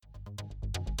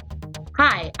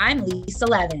Hi, I'm Lisa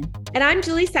Levin. And I'm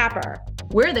Julie Sapper.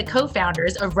 We're the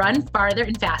co-founders of Run Farther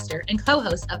and Faster and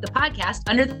co-hosts of the podcast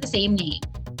under the same name.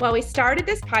 Well, we started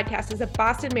this podcast as a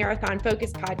Boston Marathon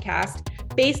focused podcast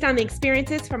based on the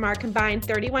experiences from our combined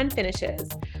 31 finishes.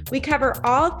 We cover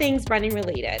all things running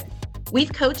related.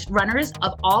 We've coached runners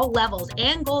of all levels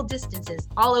and goal distances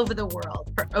all over the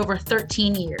world for over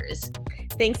 13 years.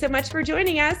 Thanks so much for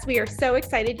joining us. We are so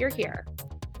excited you're here.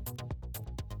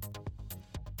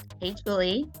 Hey,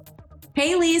 Julie.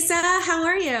 Hey, Lisa. How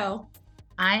are you?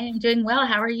 I am doing well.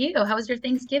 How are you? How was your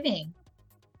Thanksgiving?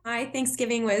 My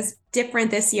Thanksgiving was different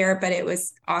this year, but it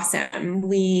was awesome.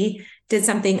 We did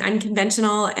something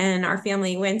unconventional and our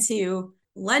family went to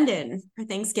London for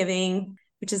Thanksgiving,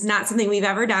 which is not something we've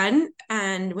ever done.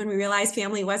 And when we realized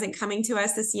family wasn't coming to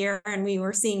us this year and we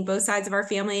were seeing both sides of our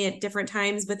family at different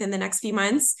times within the next few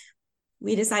months,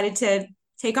 we decided to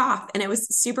take off, and it was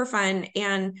super fun.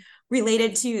 And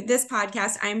related to this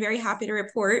podcast, I'm very happy to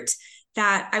report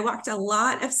that I walked a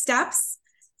lot of steps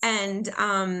and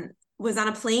was on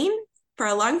a plane for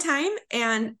a long time,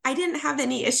 and I didn't have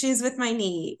any issues with my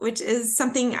knee, which is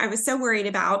something I was so worried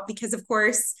about because, of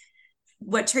course,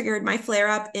 what triggered my flare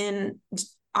up in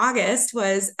August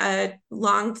was a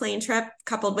long plane trip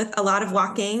coupled with a lot of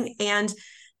walking and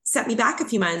set me back a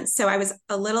few months. So I was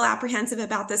a little apprehensive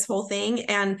about this whole thing,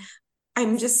 and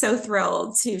I'm just so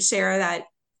thrilled to share that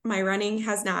my running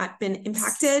has not been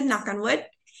impacted, knock on wood.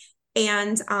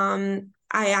 And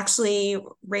I actually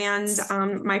ran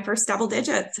my first double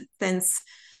digits since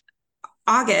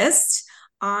August.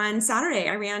 On Saturday,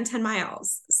 I ran 10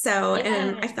 miles. So, Yeah.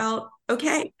 And I felt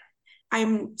okay.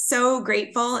 I'm so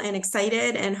grateful and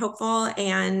excited and hopeful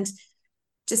and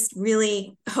just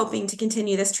really hoping to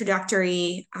continue this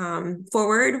trajectory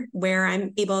forward where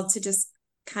I'm able to just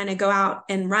kind of go out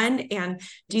and run and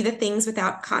do the things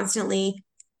without constantly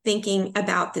thinking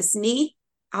about this knee.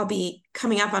 I'll be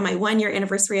coming up on my 1-year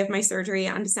anniversary of my surgery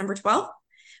on December 12th,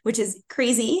 which is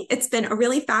crazy. It's been a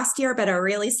really fast year, but a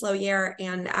really slow year.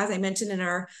 And as I mentioned in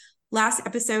our last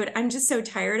episode, I'm just so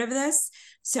tired of this.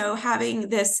 So having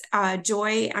this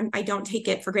joy, I don't take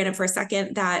it for granted for a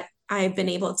second that I've been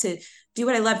able to do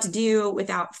what I love to do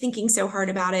without thinking so hard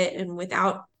about it and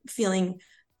without feeling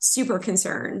super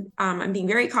concerned. I'm being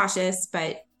very cautious,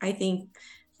 but I think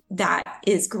that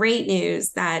is great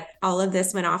news that all of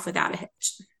this went off without a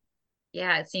hitch.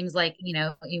 Yeah, it seems like, you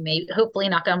may hopefully,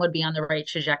 knock on wood, be on the right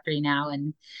trajectory now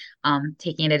and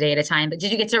taking it a day at a time. But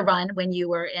did you get to run when you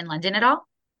were in London at all?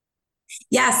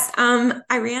 Yes,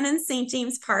 I ran in St.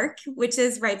 James Park, which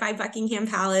is right by Buckingham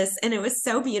Palace, and it was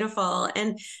so beautiful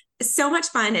and so much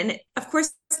fun. And of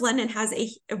course, London has a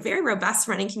very robust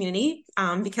running community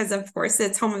because, of course,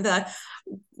 it's home of the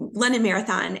London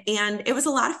Marathon. And it was a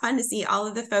lot of fun to see all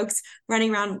of the folks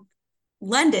running around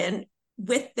London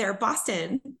with their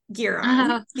Boston gear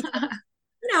on.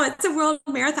 It's a world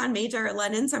marathon major at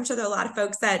London, so I'm sure there are a lot of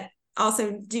folks that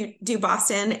also do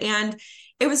Boston. And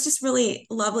it was just really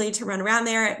lovely to run around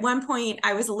there. At one point,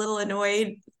 I was a little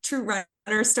annoyed, true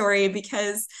runner story,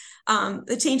 because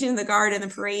the changing of the guard and the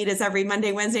parade is every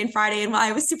Monday, Wednesday, and Friday. And while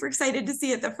I was super excited to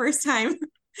see it the first time,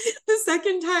 the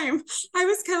second time, I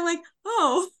was kind of like,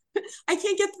 oh, I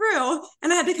can't get through.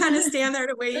 And I had to kind of stand there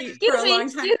to wait for a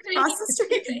long time across the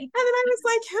street. And then I was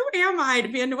like, who am I to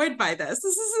be annoyed by this?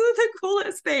 This is the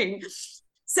coolest thing.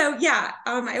 So yeah,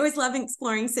 I always love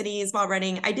exploring cities while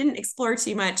running. I didn't explore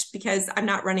too much because I'm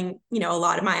not running, a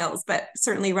lot of miles, but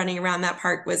certainly running around that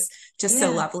park was just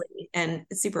so lovely and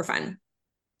super fun.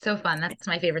 So fun. That's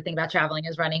my favorite thing about traveling,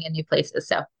 is running in new places.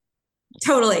 So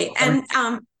totally. And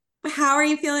how are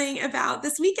you feeling about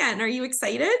this weekend? Are you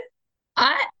excited?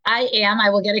 I am. I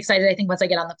will get excited, I think, once I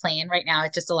get on the plane. Right now,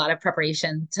 it's just a lot of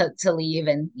preparation to leave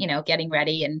and, getting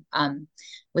ready. And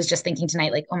was just thinking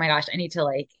tonight, like, oh my gosh, I need to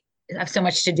I have so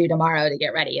much to do tomorrow to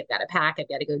get ready. I've got to pack. I've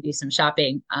got to go do some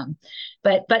shopping.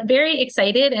 But very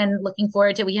excited and looking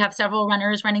forward to, we have several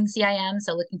runners running CIM.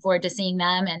 So looking forward to seeing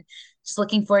them and just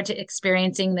looking forward to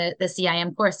experiencing the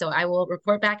CIM course. So I will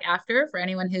report back after. For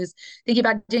anyone who's thinking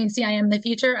about doing CIM in the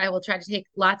future, I will try to take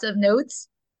lots of notes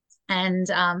and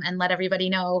let everybody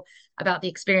know about the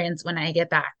experience when I get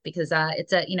back, because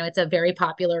it's a very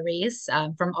popular race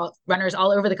from runners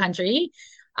all over the country.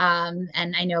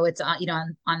 And I know it's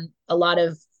on a lot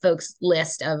of folks'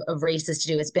 list of races to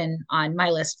do. It's been on my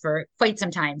list for quite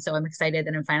some time. So I'm excited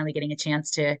that I'm finally getting a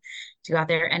chance to go out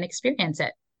there and experience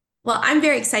it. Well, I'm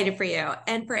very excited for you.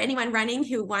 And for anyone running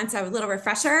who wants a little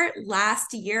refresher,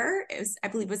 last year, I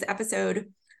believe it was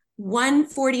episode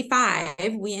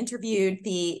 145, we interviewed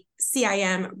the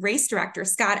CIM race director,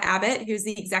 Scott Abbott, who's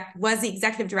was the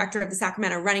executive director of the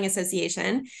Sacramento Running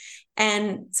Association.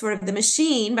 and sort of the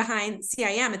machine behind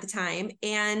CIM at the time.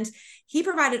 And he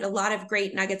provided a lot of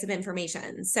great nuggets of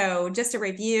information. So just a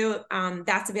review,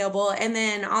 that's available. And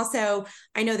then also,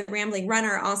 I know the Rambling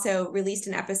Runner also released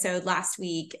an episode last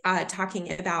week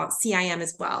talking about CIM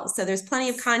as well. So there's plenty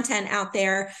of content out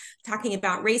there talking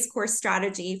about race course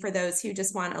strategy for those who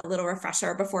just want a little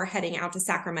refresher before heading out to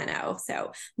Sacramento.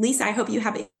 So Lisa, I hope you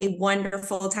have a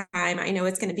wonderful time. I know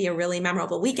it's going to be a really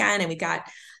memorable weekend, and we've got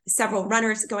several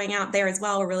runners going out there as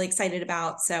well. We're really excited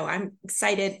about. So I'm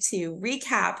excited to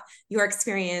recap your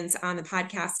experience on the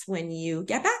podcast when you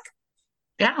get back.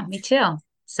 Yeah, me too.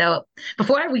 So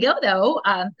before we go though,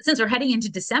 since we're heading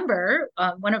into December,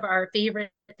 one of our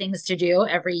favorite things to do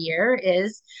every year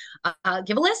is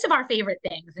give a list of our favorite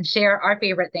things and share our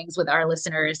favorite things with our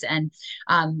listeners. And,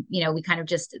 we kind of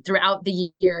just throughout the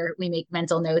year, we make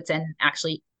mental notes and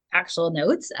actual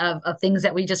notes of things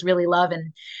that we just really love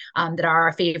and that are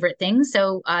our favorite things.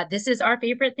 So this is our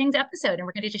favorite things episode, and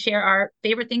we're going to share our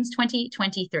favorite things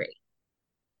 2023.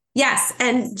 Yes.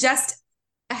 And just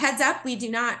a heads up, we do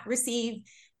not receive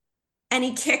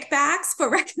any kickbacks for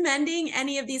recommending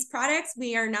any of these products.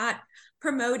 We are not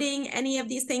promoting any of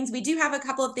these things. We do have a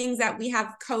couple of things that we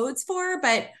have codes for,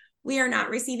 but we are not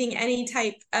receiving any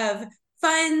type of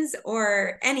funds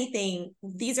or anything.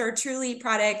 These are truly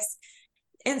products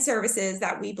and services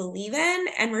that we believe in,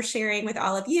 and we're sharing with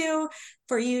all of you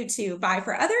for you to buy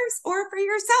for others or for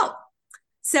yourself.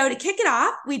 So to kick it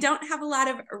off, we don't have a lot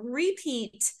of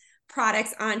repeat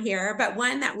products on here, but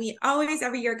one that we always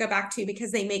every year go back to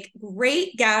because they make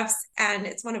great gifts, and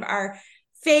it's one of our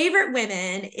favorite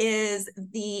women, is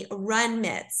the Run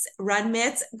Mitts. Run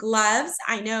Mitts gloves.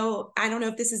 I don't know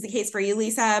if this is the case for you,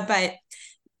 Lisa, but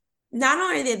not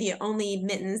only are they the only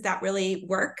mittens that really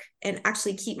work and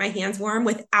actually keep my hands warm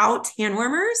without hand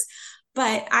warmers,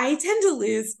 but I tend to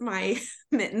lose my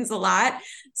mittens a lot.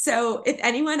 So if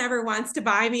anyone ever wants to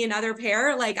buy me another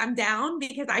pair, like, I'm down,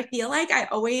 because I feel like I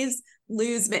always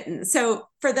lose mittens. So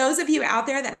for those of you out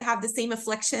there that have the same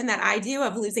affliction that I do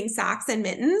of losing socks and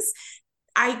mittens,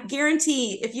 I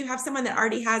guarantee if you have someone that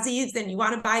already has these and you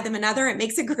want to buy them another, it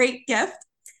makes a great gift.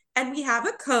 And we have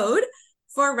a code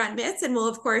for Run Mitts, and we'll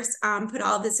of course put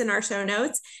all of this in our show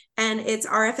notes, and it's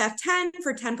RFF10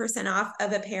 for 10% off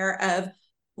of a pair of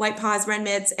White Paws Run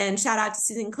Mitts. And shout out to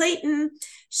Susan Clayton.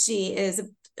 She is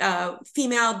a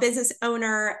female business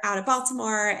owner out of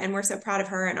Baltimore, and we're so proud of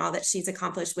her and all that she's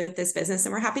accomplished with this business,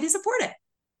 and we're happy to support it.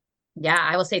 Yeah,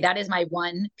 I will say that is my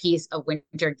one piece of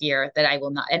winter gear that I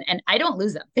will not, and I don't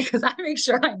lose them because I make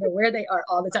sure I know where they are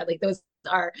all the time. Like, those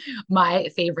are my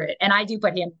favorite. And I do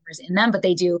put hand warmers in them, but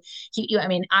they do keep you. I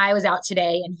mean, I was out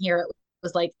today and here it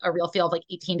was like a real feel of like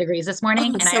 18 degrees this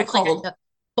morning. And so I actually cold. had to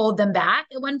fold them back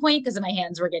at one point because my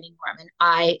hands were getting warm. And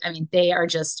I mean, they are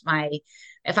just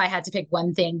if I had to pick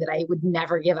one thing that I would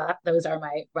never give up, those are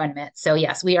my Run Mitts. So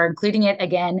yes, we are including it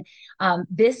again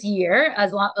this year,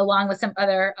 along with some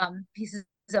other pieces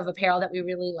of apparel that we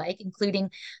really like, including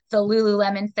the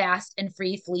Lululemon Fast and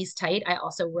Free Fleece Tight. I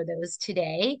also wore those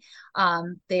today.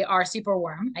 They are super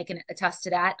warm. I can attest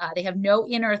to that. They have no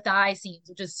inner thigh seams,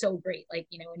 which is so great. Like,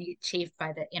 when you get chafed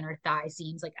by the inner thigh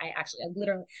seams, like I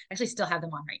literally still have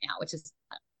them on right now, which is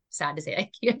sad to say.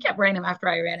 I kept wearing them after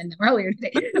I ran in them earlier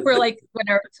today. We're like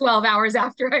 12 hours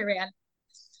after I ran.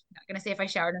 Not going to say if I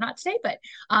showered or not today, but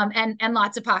and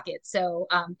lots of pockets. So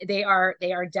they are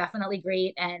definitely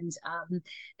great, and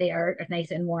they are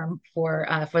nice and warm for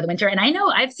the winter. And I know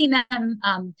I've seen them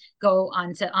go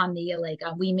on the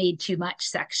We Made Too Much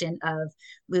section of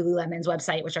Lululemon's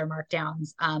website, which are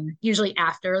markdowns usually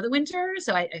after the winter.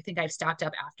 So I think I've stocked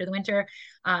up after the winter,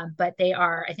 but they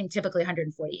are, I think, typically $148.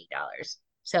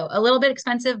 So a little bit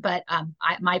expensive, but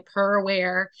my per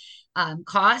wear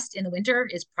cost in the winter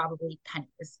is probably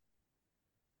pennies.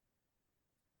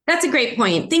 That's a great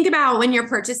point. Think about when you're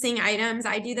purchasing items.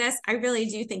 I do this. I really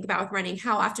do think about with running,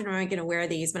 how often am I going to wear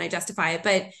these when I justify it?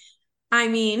 But I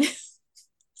mean,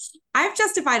 I've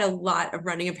justified a lot of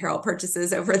running apparel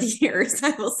purchases over the years.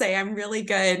 I will say I'm really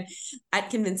good at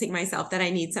convincing myself that I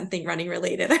need something running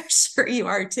related. I'm sure you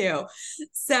are too.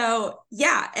 So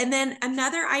yeah. And then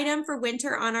another item for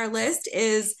winter on our list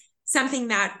is something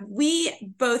that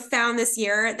we both found this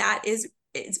year that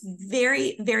it's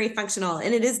very, very functional.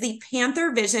 And it is the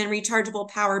Panther Vision rechargeable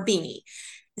power beanie.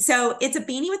 So it's a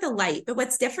beanie with a light, but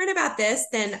what's different about this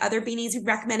than other beanies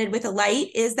recommended with a light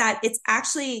is that it's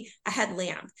actually a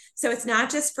headlamp. So it's not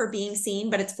just for being seen,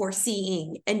 but it's for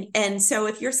seeing. And so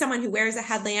if you're someone who wears a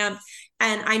headlamp,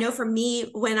 and I know for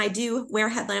me, when I do wear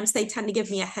headlamps, they tend to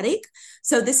give me a headache.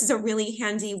 So this is a really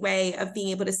handy way of being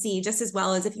able to see just as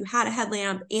well as if you had a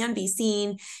headlamp and be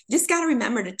seen. You just got to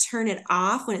remember to turn it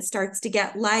off when it starts to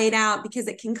get light out, because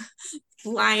it can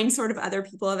blind sort of other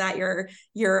people that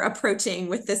you're approaching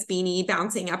with this beanie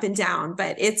bouncing up and down.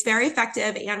 But it's very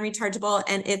effective and rechargeable,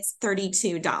 and it's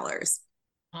 $32.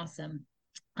 Awesome.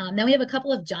 Then we have a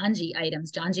couple of Janji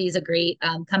items. Janji is a great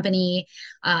company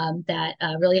that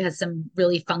really has some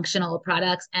really functional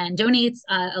products and donates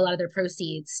a lot of their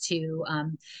proceeds to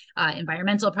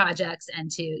environmental projects and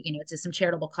to some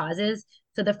charitable causes.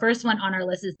 So the first one on our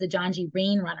list is the Janji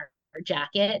Rain Runner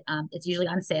jacket. It's usually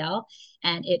on sale,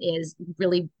 and it is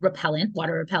really repellent,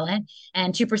 water repellent,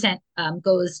 and 2%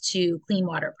 goes to clean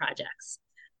water projects.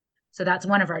 So that's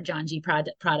one of our Janji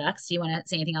products. Do you want to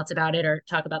say anything else about it or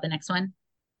talk about the next one?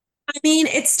 I mean,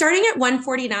 it's starting at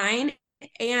 $149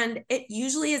 and it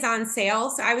usually is on sale.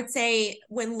 So I would say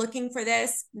when looking for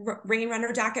this Rain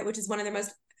Runner jacket, which is one of the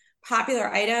most popular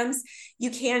items,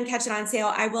 you can catch it on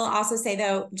sale. I will also say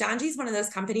though, Janji is one of those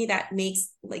company that makes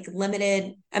like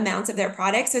limited amounts of their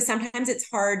products. So sometimes it's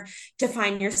hard to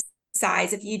find your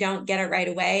size if you don't get it right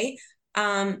away.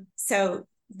 So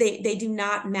they do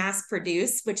not mass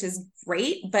produce, which is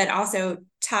great, but also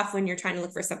tough when you're trying to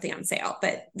look for something on sale,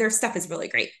 but their stuff is really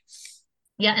great.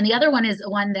 Yeah, and the other one is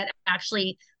one that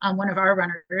actually one of our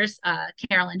runners,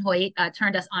 Carolyn Hoyt,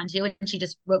 turned us onto, and she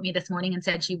just wrote me this morning and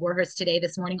said she wore hers today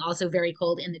this morning, also very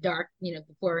cold in the dark,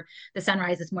 before the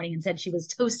sunrise this morning, and said she was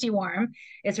toasty warm.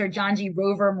 It's her Janji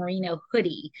Rover Merino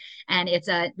hoodie, and it's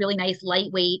a really nice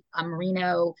lightweight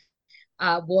merino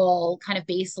wool kind of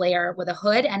base layer with a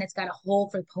hood, and it's got a hole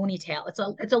for the ponytail.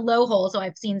 It's a low hole, so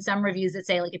I've seen some reviews that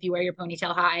say like if you wear your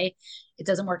ponytail high, it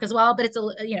doesn't work as well. But it's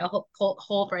a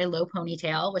hole for a low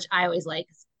ponytail, which I always like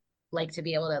to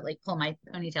be able to like pull my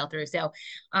ponytail through. So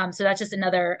that's just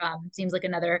another seems like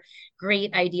another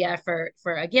great idea for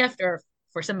a gift or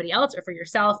for somebody else or for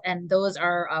yourself. And those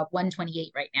are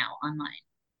 $128 right now online.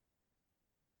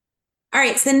 All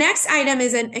right, so the next item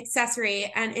is an accessory,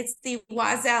 and it's the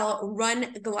Oiselle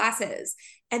Run glasses,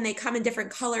 and they come in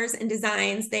different colors and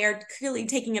designs. They are clearly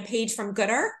taking a page from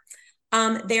Goodr.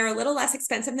 They're a little less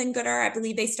expensive than Goodr. I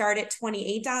believe they start at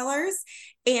 $28,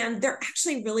 and they're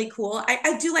actually really cool.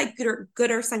 I do like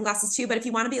Goodr sunglasses too, but if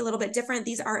you want to be a little bit different,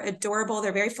 these are adorable.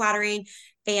 They're very flattering,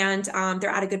 and they're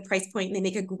at a good price point, and they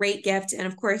make a great gift. And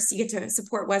of course, you get to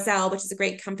support Oiselle, which is a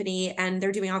great company, and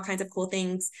they're doing all kinds of cool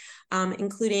things,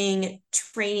 including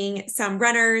training some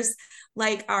runners,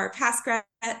 like our past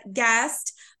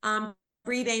guest,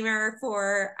 Bree Bamer,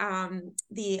 for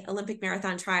the Olympic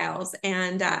marathon trials.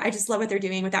 And I just love what they're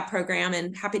doing with that program,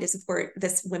 and happy to support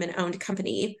this women-owned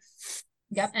company.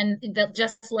 Yep. And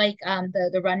just like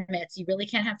the run mitts, you really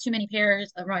can't have too many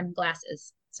pairs of run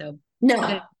glasses. So no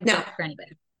for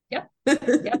anybody. Yep.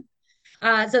 Yep.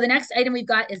 So the next item we've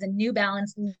got is a New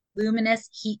Balance Luminous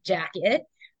Heat Jacket,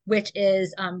 which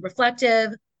is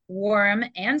reflective, warm,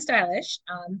 and stylish.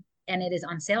 And it is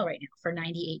on sale right now for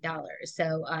 $98.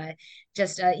 So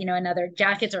another,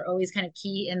 jackets are always kind of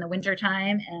key in the winter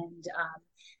time. And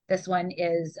this one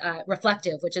is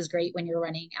reflective, which is great when you're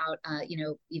running out,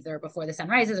 either before the sun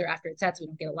rises or after it sets. We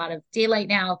don't get a lot of daylight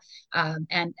now.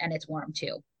 And it's warm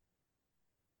too.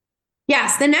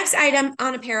 Yes, the next item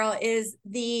on apparel is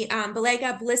the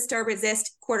Balega Blister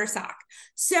Resist quarter sock.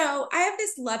 So I have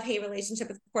this love-hate relationship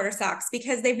with quarter socks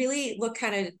because they really look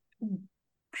kind of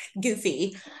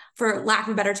goofy, for lack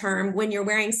of a better term, when you're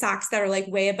wearing socks that are like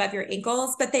way above your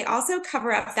ankles, but they also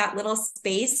cover up that little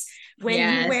space when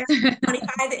you wear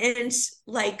 25-inch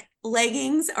like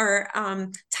leggings or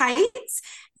tights.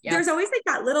 Yep. There's always like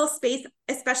that little space,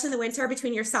 especially in the winter,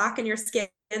 between your sock and your skin.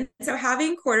 So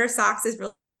having quarter socks is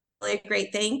really a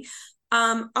great thing.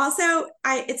 Also,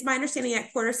 it's my understanding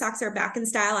that quarter socks are back in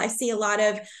style. I see a lot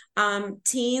of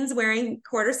teens wearing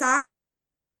quarter socks.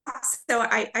 So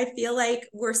I feel like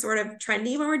we're sort of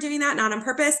trendy when we're doing that, not on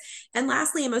purpose. And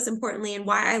lastly, and most importantly, and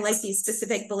why I like these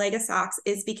specific Balega socks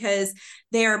is because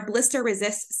they are blister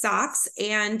resist socks,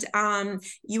 and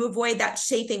you avoid that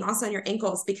chafing also on your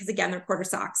ankles because, again, they're quarter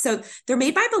socks. So they're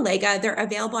made by Balega. They're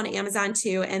available on Amazon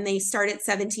too, and they start at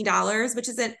 $17, which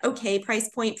is an okay price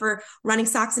point for running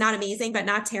socks. Not amazing, but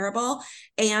not terrible.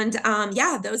 And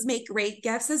those make great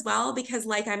gifts as well because,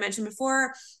 like I mentioned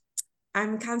before,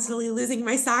 I'm constantly losing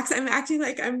my socks. I'm acting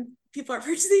like I'm people are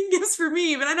purchasing gifts for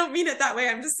me, but I don't mean it that way.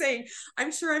 I'm just saying,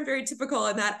 I'm sure I'm very typical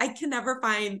in that I can never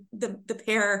find the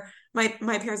pair, my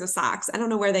pairs of socks. I don't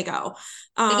know where they go.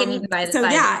 They get eaten by the, so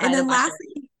by yeah. the, And by the then washer.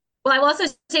 lastly, Well, I will also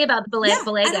say about the yeah,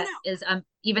 Balega is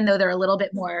even though they're a little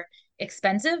bit more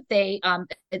expensive, they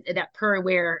that per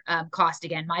wear cost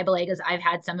again. My Balegas, I've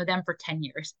had some of them for 10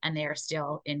 years and they are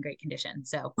still in great condition.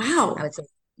 So wow. I would say,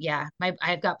 yeah,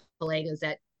 I've got Balegas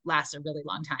that last a really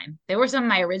long time. They were some of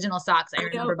my original socks. I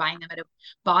remember buying them at a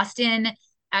Boston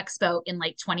Expo in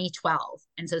like 2012.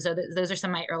 And so those are some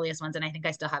of my earliest ones. And I think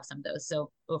I still have some of those. So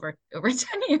over 10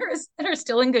 years that are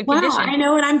still in good condition. I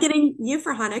know what I'm getting you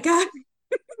for Hanukkah.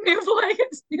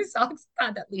 New socks.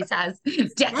 God, that Lisa has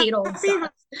decade-old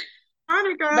socks.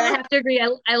 Hanukkah. But I have to agree,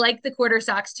 I like the quarter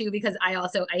socks too, because I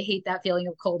hate that feeling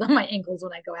of cold on my ankles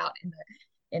when I go out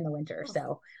in the winter.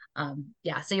 So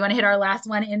yeah. So you want to hit our last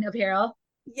one in apparel?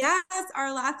 Yes,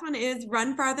 our last one is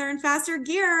Run Farther and Faster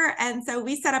gear. And so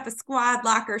we set up a Squad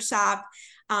Locker shop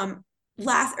at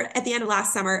the end of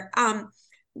last summer.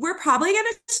 We're probably going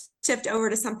to shift over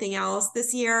to something else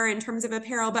this year in terms of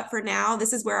apparel, but for now,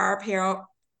 this is where our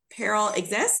apparel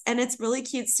exists, and it's really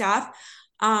cute stuff.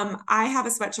 I have a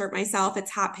sweatshirt myself.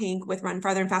 It's hot pink with Run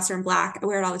Farther and Faster in black. I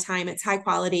wear it all the time. It's high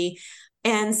quality.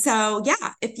 And so,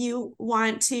 yeah, if you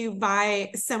want to buy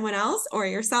someone else or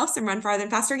yourself some Run Farther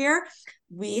and Faster gear,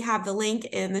 we have the link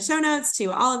in the show notes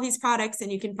to all of these products,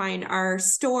 and you can find our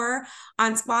store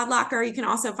on Squad Locker. You can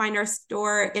also find our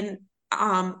store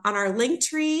on our link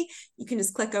tree. You can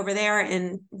just click over there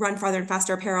and Run Farther and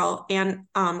Faster apparel, and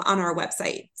on our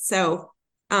website. So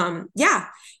yeah.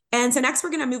 And so next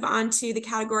we're going to move on to the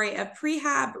category of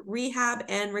prehab, rehab,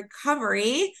 and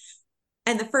recovery.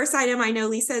 And the first item I know,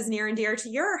 Lisa, is near and dear to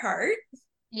your heart.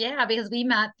 Yeah, because we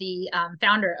met the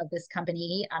founder of this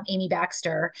company, Amy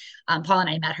Baxter. Paul and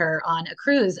I met her on a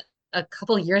cruise a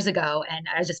couple of years ago, and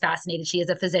I was just fascinated. She is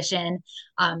a physician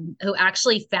who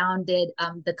actually founded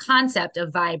the concept of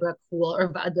Vibra Cool, or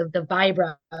the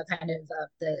Vibra kind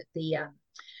of the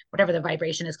whatever the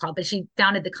vibration is called. But she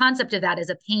founded the concept of that as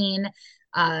a pain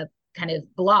kind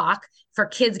of block for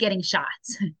kids getting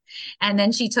shots. And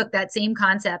then she took that same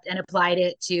concept and applied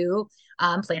it to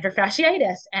plantar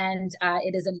fasciitis. And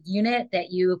it is a unit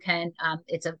that you can,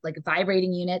 it's a like a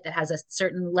vibrating unit that has a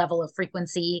certain level of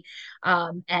frequency.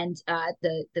 And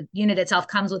the unit itself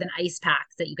comes with an ice pack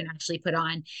that you can actually put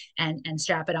on and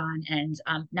strap it on. And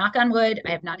knock on wood,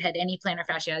 I have not had any plantar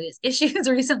fasciitis issues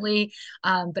recently.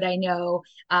 But I know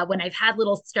when I've had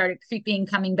little started creeping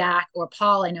coming back, or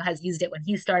Paul, I know, has used it when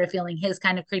he started feeling his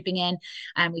kind of creeping in,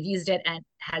 and we've used it and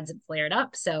hasn't flared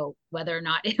up. So whether or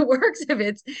not it works, if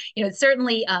it's, it's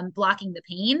certainly blocking the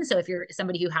pain. So if you're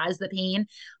somebody who has the pain,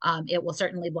 it will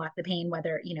certainly block the pain.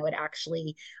 Whether, it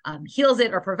actually heals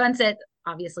it or prevents it,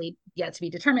 obviously yet to be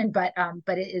determined, but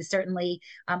it is certainly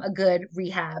a good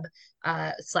rehab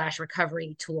 /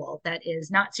 recovery tool that is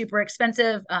not super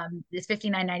expensive. It's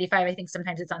 $59.95. I think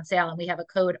sometimes it's on sale, and we have a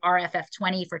code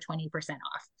RFF20 for 20%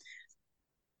 off.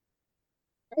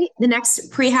 The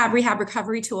next prehab, rehab,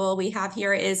 recovery tool we have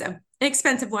here is an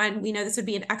expensive one. We know this would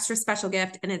be an extra special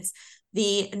gift, and it's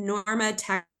the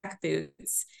NormaTec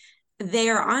boots. They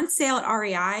are on sale at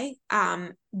REI.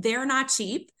 They're not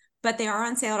cheap, but they are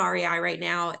on sale at REI right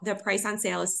now. The price on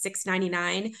sale is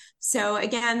 $6.99. So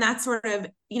again, that's sort of,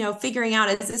 figuring out,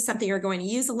 is this something you're going to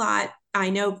use a lot? I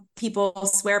know people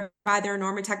swear by their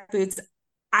NormaTec boots.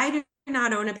 I do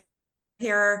not own a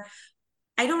pair.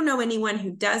 I don't know anyone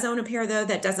who does own a pair, though,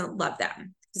 that doesn't love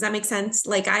them. Does that make sense?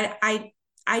 Like I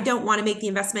don't want to make the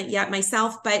investment yet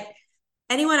myself, but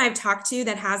anyone I've talked to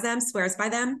that has them swears by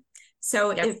them. So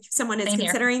if someone is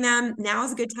considering them, now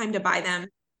is a good time to buy them.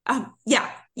 Yeah,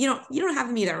 you don't have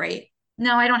them either, right?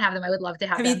 No, I don't have them. I would love to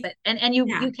have them, but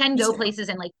you can go places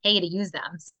and like pay to use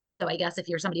them. So I guess if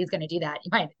you're somebody who's going to do that,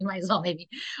 you might as well maybe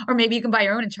you can buy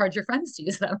your own and charge your friends to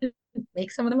use them,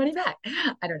 make some of the money back.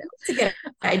 I don't know. It's a good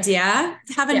idea.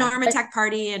 Have a NormaTec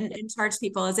party and charge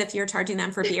people as if you're charging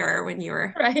them for beer when you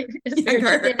were right. Chip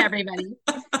in everybody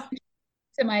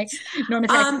to my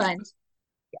NormaTec fund.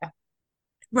 Yeah.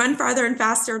 Run Farther and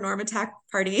Faster NormaTec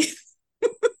party.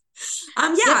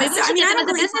 Maybe we should get them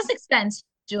as a business expense,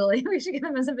 Julie. We should get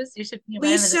them as a business.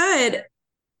 We should.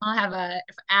 I'll have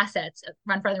assets,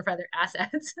 Run Farther and Farther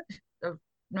assets of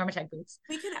NormaTec boots.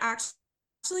 We could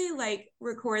actually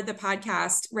record the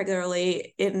podcast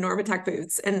regularly in NormaTec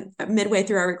boots, and midway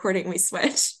through our recording, we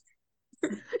switch.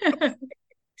 We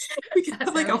could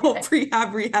have a whole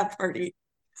prehab rehab party.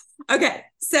 Okay,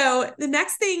 so the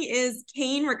next thing is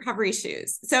Kane recovery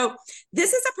shoes. So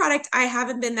this is a product I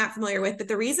haven't been that familiar with, but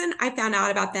the reason I found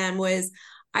out about them was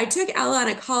I took Ella on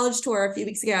a college tour a few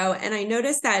weeks ago, and I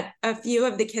noticed that a few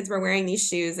of the kids were wearing these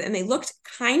shoes, and they looked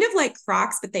kind of like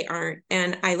Crocs, but they aren't.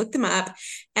 And I looked them up,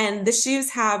 and the shoes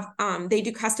have, they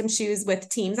do custom shoes with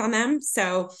teams on them.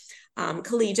 So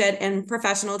collegiate and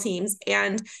professional teams,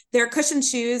 and they're cushioned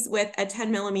shoes with a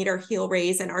 10 millimeter heel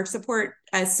raise and arch support.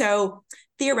 So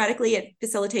theoretically, it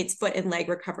facilitates foot and leg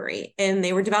recovery. And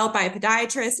they were developed by a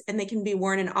podiatrist, and they can be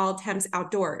worn in all temps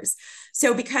outdoors.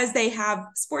 So because they have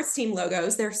sports team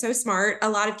logos, they're so smart. A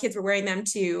lot of kids were wearing them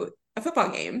to a football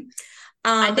game.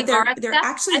 I think they're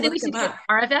actually, I think we should get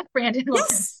RFF branded.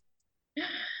 Yes.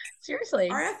 Seriously.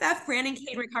 RFF Brandon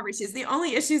Cane recovery shoes. The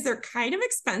only issue is they're kind of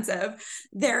expensive.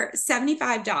 They're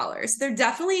 $75. They're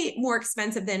definitely more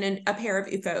expensive than a pair of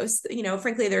OOFOS. You know,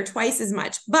 frankly, they're twice as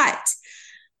much, but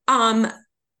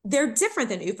they're different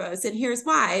than OOFOS. And here's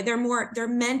why. They're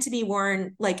meant to be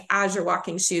worn like as you're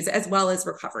walking shoes as well as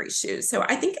recovery shoes. So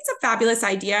I think it's a fabulous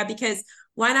idea, because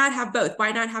why not have both?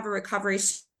 Why not have a recovery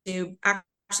shoe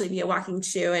actually be a walking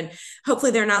shoe? And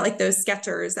hopefully they're not like those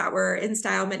Skechers that were in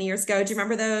style many years ago. Do you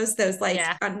remember those like,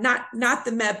 yeah. Not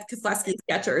the Meb Keflezighi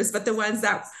Skechers, but the ones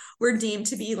that were deemed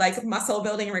to be like muscle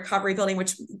building and recovery building,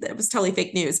 which it was totally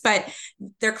fake news, but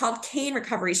they're called cane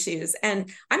recovery shoes. And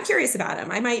I'm curious about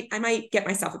them. I might get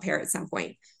myself a pair at some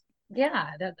point.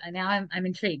 Yeah, now I'm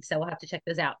intrigued. So we'll have to check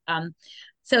those out.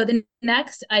 So the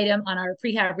next item on our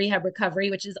prehab rehab recovery,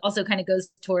 which is also kind of goes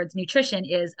towards nutrition,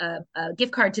 is a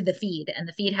gift card to the Feed. And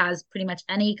the Feed has pretty much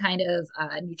any kind of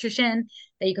nutrition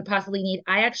that you could possibly need.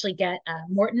 I actually get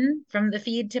Morton from the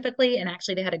Feed typically, and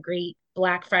actually they had a great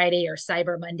Black Friday or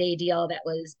Cyber Monday deal that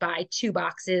was buy 2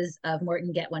 boxes of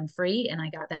Morton, get 1 free. And I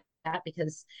got that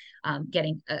because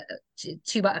getting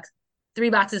 3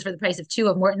 boxes for the price of 2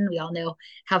 of Morton, we all know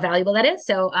how valuable that is.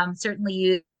 So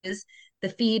certainly use the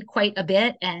Feed quite a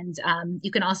bit. And you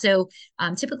can also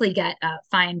typically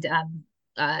find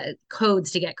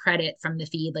codes to get credit from the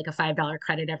Feed, like a $5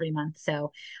 credit every month.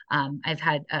 So I've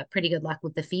had pretty good luck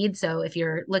with the Feed. So if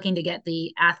you're looking to get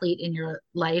the athlete in your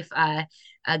life a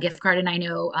gift card, and I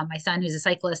know my son, who's a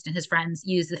cyclist, and his friends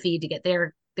use the Feed to get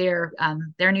their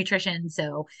nutrition.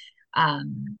 So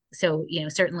you know,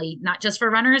 certainly not just for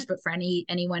runners, but for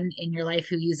anyone in your life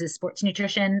who uses sports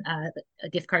nutrition, a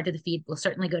gift card to the Feed will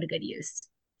certainly go to good use.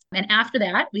 And after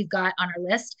that, we've got on our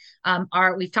list,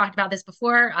 we've talked about this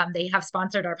before. They have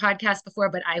sponsored our podcast before,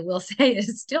 but I will say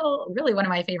it's still really one of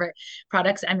my favorite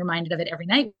products. I'm reminded of it every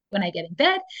night when I get in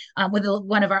bed, with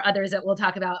one of our others that we'll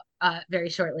talk about very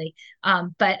shortly,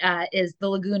 is the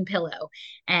Lagoon Pillow.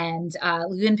 And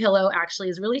Lagoon Pillow actually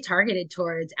is really targeted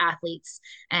towards athletes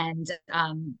and,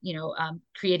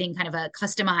 creating kind of a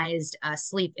customized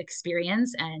sleep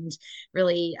experience. And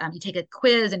really, you take a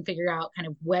quiz and figure out kind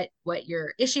of what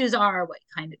your issues are, what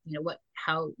kind of,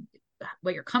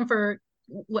 what your comfort,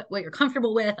 what you're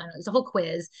comfortable with. It's a whole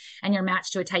quiz, and you're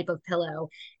matched to a type of pillow,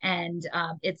 and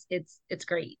it's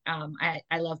great.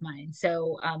 I love mine.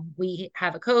 So we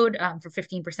have a code for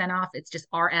 15% off. It's just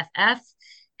RFF,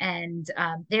 and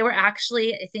they were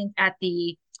actually, I think, at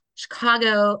the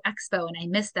Chicago Expo, and I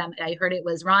missed them. I heard it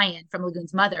was Ryan from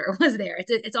Lagoon's mother was there.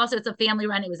 It's a family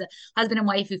run. It was a husband and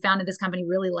wife who founded this company.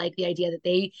 Really liked the idea that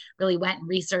they really went and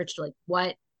researched like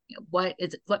what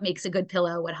makes a good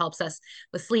pillow, what helps us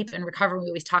with sleep and recovery. We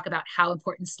always talk about how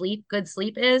important good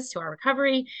sleep is to our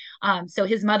recovery. So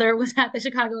his mother was at the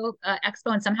Chicago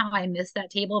Expo, and somehow I missed that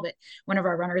table, but one of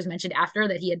our runners mentioned after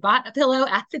that he had bought a pillow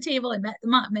at the table and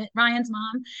met Ryan's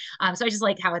mom. So I just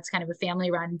like how it's kind of a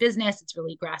family run business. It's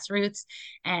really grassroots,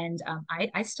 and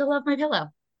I still love my pillow.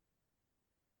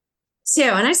 Too.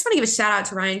 And I just want to give a shout out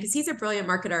to Ryan, because he's a brilliant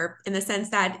marketer in the sense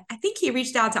that I think he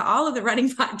reached out to all of the running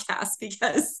podcasts,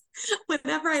 because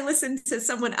whenever I listen to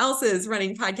someone else's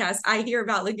running podcast, I hear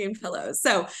about Lagoon Pillows.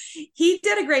 So he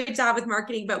did a great job with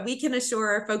marketing, but we can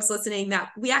assure folks listening that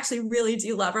we actually really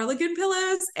do love our Lagoon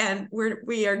Pillows, and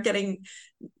we are getting,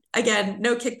 again,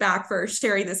 no kickback for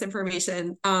sharing this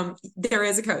information. There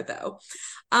is a code though.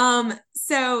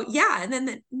 So yeah. And then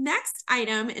the next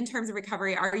item in terms of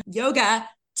recovery are yoga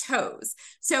toes.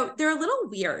 So they're a little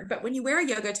weird, but when you wear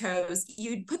yoga toes,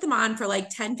 you put them on for like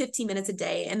 10, 15 minutes a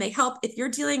day. And they help if you're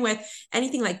dealing with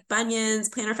anything like bunions,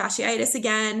 plantar fasciitis,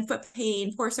 again, foot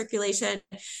pain, poor circulation.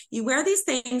 You wear these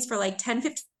things for like 10,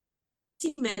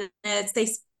 15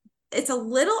 minutes. It's a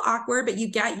little awkward, but you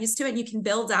get used to it and you can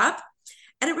build up,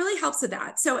 and it really helps with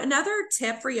that. So another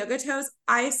tip for yoga toes,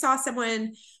 I saw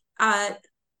someone,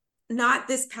 not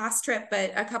this past trip,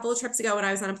 but a couple of trips ago when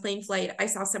I was on a plane flight, I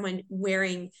saw someone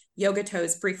wearing yoga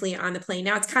toes briefly on the plane.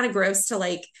 Now it's kind of gross to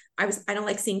I don't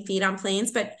like seeing feet on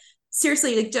planes, but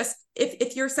seriously, like just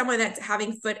if you're someone that's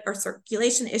having foot or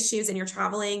circulation issues and you're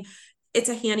traveling, it's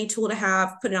a handy tool to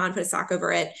have. Put it on, put a sock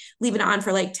over it, leave it on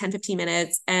for like 10, 15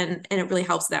 minutes. And it really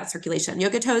helps with that circulation.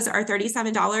 Yoga toes are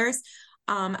 $37.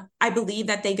 I believe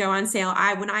that they go on sale.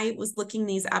 When I was looking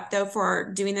these up though,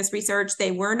 for doing this research,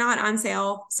 they were not on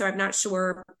sale. So I'm not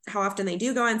sure how often they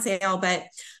do go on sale, but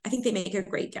I think they make a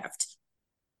great gift.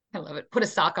 I love it. Put a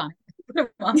sock on.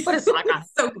 Put a sock on.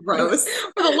 So gross.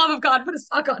 For the love of God, put a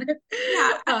sock on it.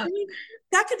 Yeah. I mean,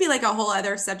 that could be like a whole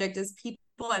other subject, is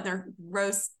people and their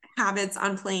gross habits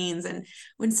on planes. And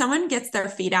when someone gets their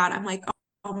feet out, I'm like,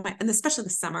 oh my, and especially the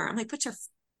summer, I'm like, put your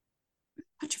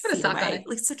feet away.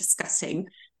 Like, so disgusting.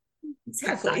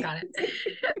 Exactly. Sock on it.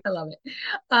 I love it.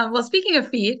 Well, speaking of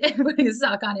feet and putting a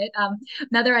sock on it,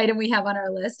 another item we have on our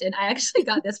list, and I actually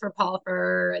got this for Paul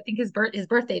for, I think, his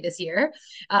birthday this year.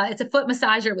 It's a foot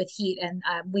massager with heat, and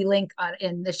we link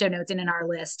in the show notes and in our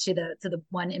list to the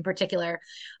one in particular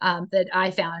that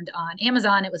I found on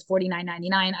Amazon. It was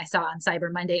 $49.99. I saw on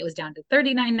Cyber Monday it was down to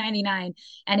 $39.99,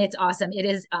 and it's awesome. It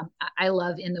is. I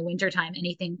love in the wintertime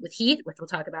anything with heat, which we'll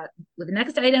talk about with the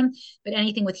next item, but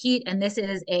anything with heat, and this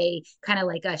is a kind of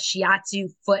like a shiatsu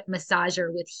foot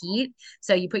massager with heat.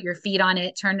 So you put your feet on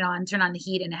it, turn on the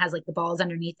heat, and it has like the balls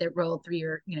underneath that roll through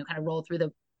your, kind of roll through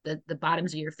the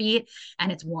bottoms of your feet,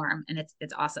 and it's warm and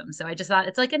it's awesome. So I just thought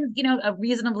it's like a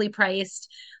reasonably priced,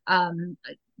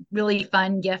 really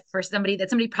fun gift for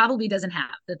somebody probably doesn't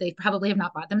have, that they probably have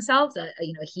not bought themselves a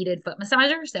heated foot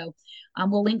massager. So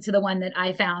we'll link to the one that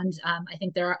I found. I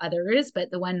think there are others,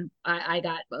 but the one I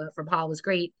got for Paul was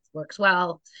great. Works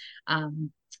well.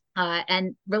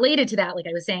 And related to that, like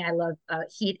I was saying, I love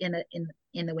heat in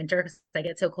the winter because I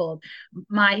get so cold.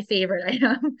 My favorite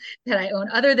item that I own,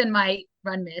 other than my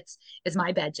run mitts, is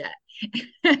my bed jet.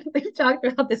 We've talked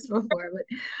about this before,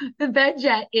 but the bed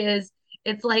jet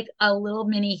it's like a little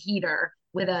mini heater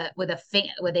with a fan,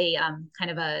 with a kind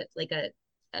of a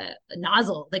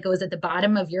nozzle that goes at the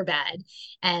bottom of your bed,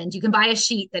 and you can buy a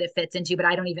sheet that it fits into, but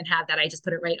I don't even have that. I just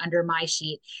put it right under my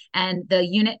sheet, and the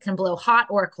unit can blow hot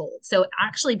or cold. So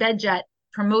actually BedJet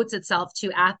promotes itself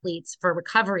to athletes for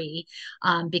recovery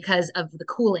because of the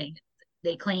cooling.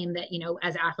 They claim that,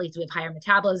 as athletes, we have higher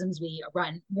metabolisms, we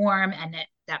run warm, and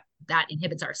that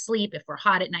inhibits our sleep if we're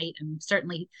hot at night. And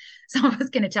certainly some of us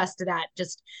can attest to that,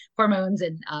 just hormones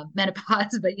and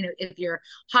menopause. But, if you're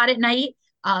hot at night,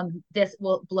 this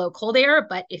will blow cold air,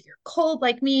 but if you're cold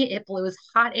like me, it blows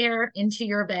hot air into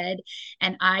your bed.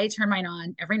 And I turn mine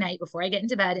on every night before I get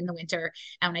into bed in the winter.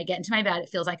 And when I get into my bed, it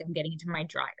feels like I'm getting into my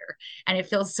dryer, and it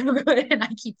feels so good. And I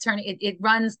keep turning it. It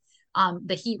runs.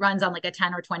 The heat runs on like a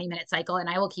 10 or 20-minute cycle, and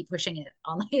I will keep pushing it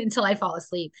all night until I fall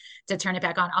asleep to turn it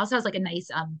back on. Also has like a nice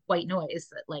white noise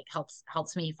that like helps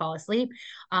me fall asleep.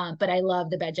 But I love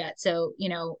the BedJet. So,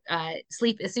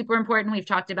 sleep is super important. We've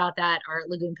talked about that. Our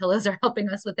Lagoon pillows are helping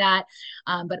us with that.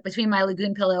 But between my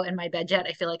Lagoon pillow and my BedJet,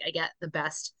 I feel like I get the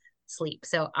best sleep.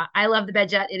 So I love the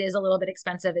BedJet. It is a little bit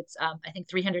expensive. It's I think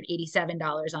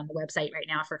 $387 on the website right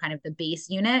now for kind of the base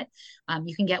unit.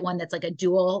 You can get one that's like a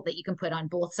dual that you can put on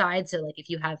both sides. So like if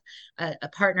you have a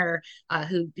partner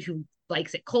who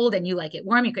likes it cold and you like it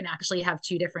warm, you can actually have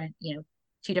two different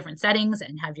settings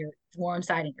and have your warm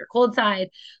side and your cold side.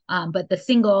 But the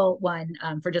single one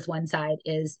for just one side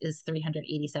is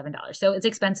 $387. So it's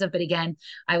expensive, but again,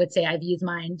 I would say I've used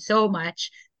mine so much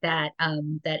that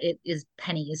it is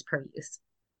pennies per use.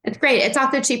 It's great. It's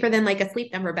also cheaper than like a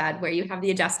Sleep Number bed where you have the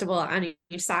adjustable on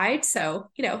each side. So,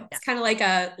 it's kind of like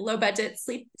a low budget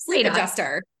sleep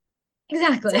adjuster.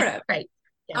 Exactly. Sort of. Right.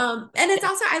 Yeah. And it's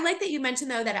also, I like that you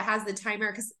mentioned though that it has the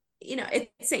timer, because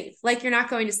it's safe. Like you're not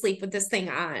going to sleep with this thing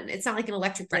on. It's not like an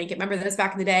electric blanket. Remember those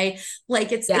back in the day?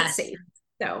 Like it's safe.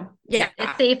 So yeah,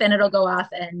 it's safe, and it'll go off,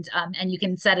 and you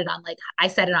can set it on, like I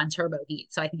set it on turbo heat,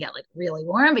 so I can get like really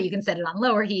warm, but you can set it on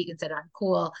lower heat, you can set it on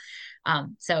cool.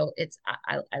 So it's,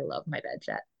 I love my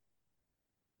BedJet.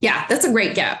 Yeah, that's a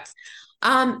great gift.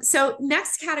 So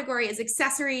next category is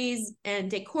accessories and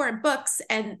decor and books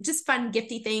and just fun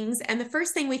gifty things. And the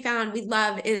first thing we found we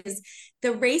love is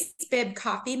the Race Bib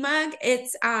coffee mug.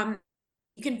 It's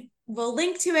we'll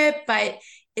link to it, but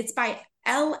it's by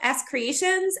LS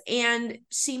Creations, and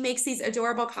she makes these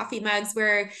adorable coffee mugs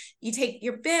where you take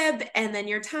your bib and then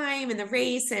your time and the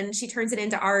race, and she turns it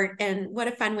into art. And what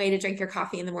a fun way to drink your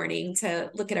coffee in the morning,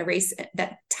 to look at a race,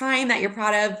 that time that you're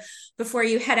proud of before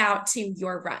you head out to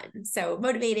your run. So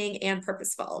motivating and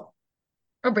purposeful.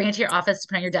 Or bring it to your office, to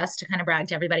put on your desk, to kind of brag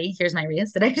to everybody, here's my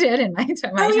race that I did in my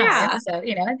time. Yeah. So, I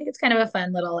think it's kind of a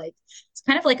fun little, it's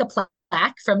kind of like a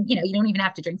plaque from, you don't even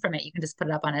have to drink from it. You can just put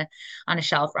it up on a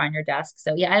shelf or on your desk.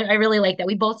 So yeah, I really like that.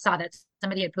 We both saw that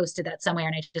somebody had posted that somewhere,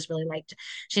 and I just really liked.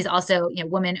 She's also,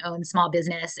 woman-owned small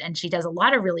business, and she does a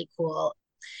lot of really cool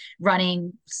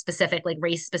running specific, like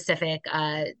race specific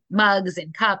mugs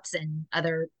and cups and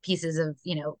other pieces of,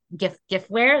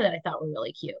 giftware that I thought were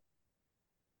really cute.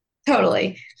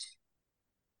 Totally.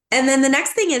 And then the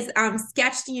next thing is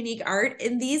sketched unique art.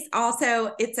 And these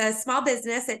also, it's a small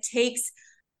business that takes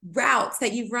routes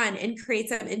that you've run and creates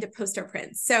them into poster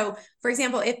prints. So for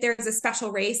example, if there's a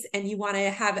special race and you want to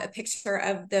have a picture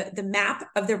of the map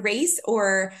of the race,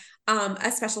 or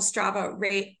a special Strava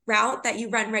route that you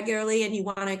run regularly and you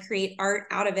want to create art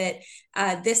out of it,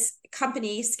 this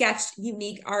company, Sketched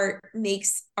Unique Art,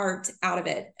 makes art out of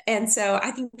it. And so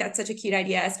I think that's such a cute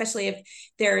idea, especially if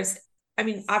there's,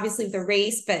 obviously the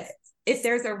race, but if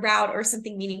there's a route or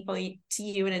something meaningful to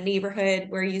you in a neighborhood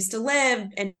where you used to live,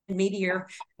 and maybe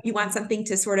you want something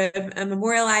to sort of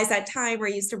memorialize that time where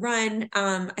you used to run,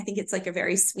 I think it's like a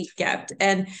very sweet gift.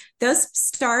 And those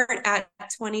start at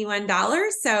 $21.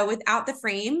 So without the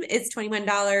frame, it's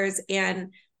 $21.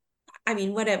 And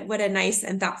what a nice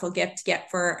and thoughtful gift to get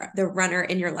for the runner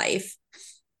in your life.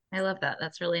 I love that.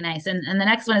 That's really nice. And the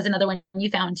next one is another one you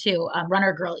found too,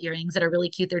 runner girl earrings that are really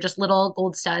cute. They're just little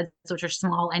gold studs, which are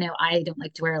small. I know I don't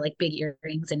like to wear like big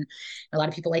earrings, and a lot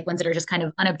of people like ones that are just kind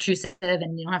of unobtrusive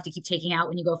and you don't have to keep taking out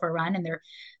when you go for a run. And they're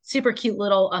super cute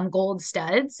little gold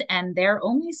studs, and they're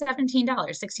only $17,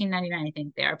 $16.99 I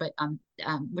think they are, but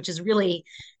which is really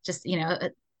just,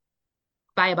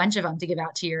 buy a bunch of them to give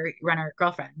out to your runner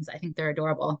girlfriends. I think they're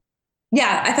adorable.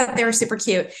 Yeah, I thought they were super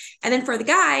cute. And then for the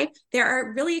guy, there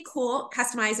are really cool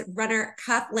customized runner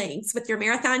cuff links with your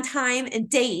marathon time and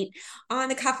date on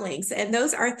the cuff links. And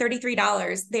those are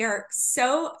 $33. They are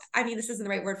so, this isn't the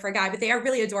right word for a guy, but they are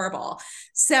really adorable.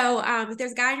 So if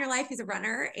there's a guy in your life who's a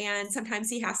runner and sometimes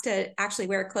he has to actually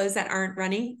wear clothes that aren't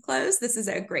running clothes, this is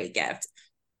a great gift.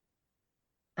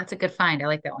 That's a good find. I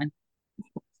like that one.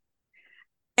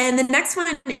 And the next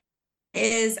one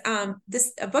is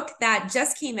a book that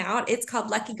just came out. It's called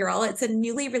Lucky Girl. It's a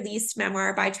newly released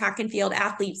memoir by track and field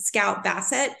athlete Scout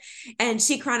Bassett, and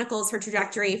she chronicles her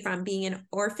trajectory from being an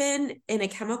orphan in a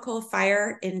chemical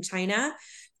fire in China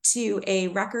to a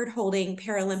record-holding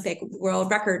Paralympic world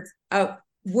record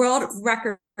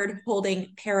holding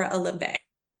Paralympic.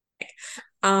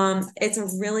 It's a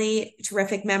really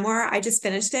terrific memoir. I just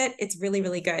finished it. It's really,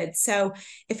 really good. So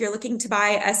if you're looking to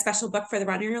buy a special book for the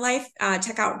run of your life,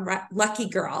 check out Lucky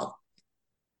Girl.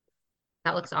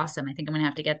 That looks awesome. I think I'm going to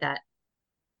have to get that.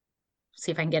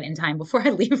 See if I can get it in time before I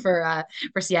leave for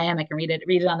CIM. I can read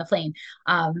it on the plane.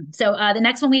 So the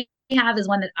next one we have is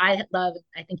one that I love.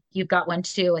 I think you've got one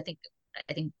too. I think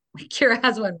Kira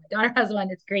has one. My daughter has one.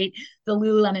 It's great. The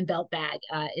Lululemon belt bag.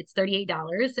 It's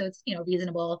 $38. So it's,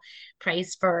 reasonable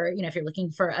price for, if you're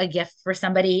looking for a gift for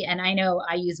somebody. And I know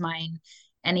I use mine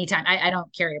anytime. I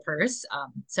don't carry a purse.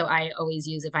 So I always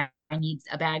use, if I need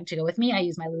a bag to go with me, I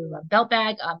use my Lululemon belt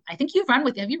bag. I think have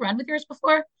you run with yours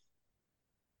before?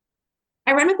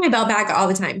 I run with my belt bag all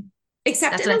the time,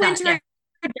 except That's in the winter.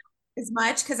 Yeah. As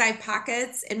much because I have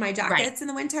pockets in my jackets in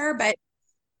the winter, but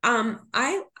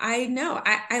I know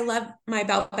I love my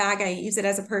belt bag. I use it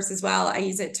as a purse as well. I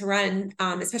use it to run,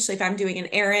 especially if I'm doing an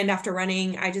errand after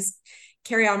running. I just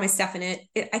carry all my stuff in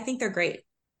it. I think they're great.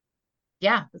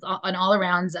 Yeah, an all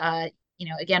around.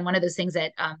 Again, one of those things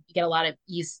that you get a lot of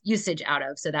usage out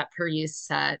of, so that per use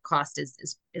cost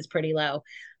is pretty low.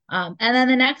 And then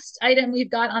the next item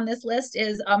we've got on this list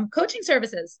is coaching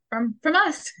services from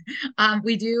us.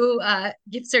 We do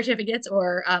gift certificates,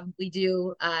 or we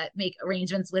do make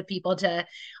arrangements with people to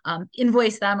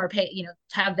invoice them or pay,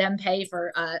 have them pay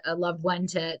for a loved one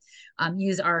to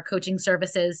use our coaching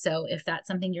services. So if that's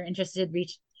something you're interested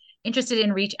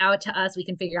in, reach out to us. We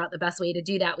can figure out the best way to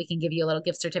do that. We can give you a little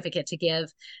gift certificate to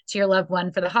give to your loved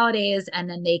one for the holidays, and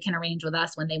then they can arrange with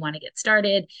us when they want to get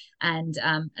started, and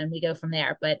we go from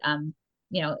there. But a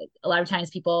lot of times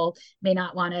people may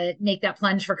not want to make that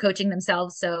plunge for coaching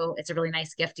themselves, so it's a really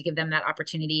nice gift to give them that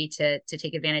opportunity to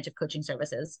take advantage of coaching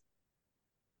services.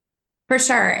 For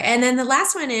sure. And then the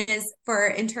last one is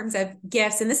in terms of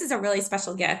gifts, and this is a really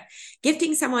special gift,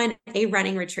 gifting someone a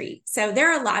running retreat. So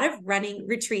there are a lot of running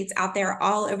retreats out there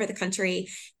all over the country,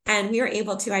 and we were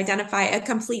able to identify a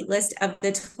complete list of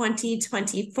the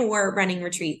 2024 running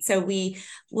retreats. So we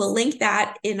will link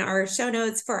that in our show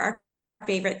notes for our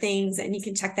favorite things, and you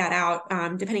can check that out.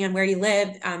 Depending on where you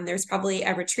live, there's probably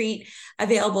a retreat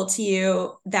available to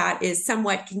you that is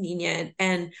somewhat convenient.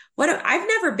 And I've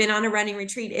never been on a running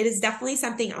retreat. It is definitely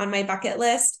something on my bucket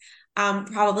list.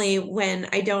 Probably when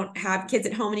I don't have kids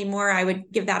at home anymore, I would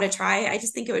give that a try. I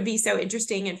just think it would be so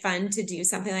interesting and fun to do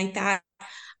something like that.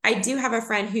 I do have a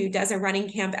friend who does a running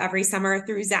camp every summer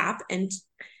through Zap, and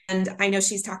I know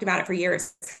she's talked about it for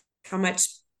years, how much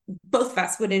both of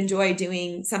us would enjoy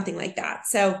doing something like that.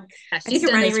 So Yeah, I she's think a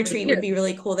done running this for retreat would years. be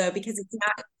really cool though, because it's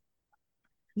not,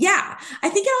 yeah, I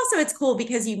think it also, it's cool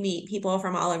because you meet people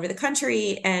from all over the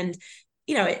country, and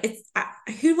you know, it's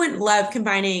who wouldn't love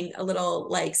combining a little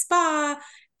like spa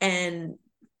and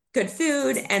good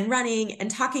food and running and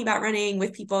talking about running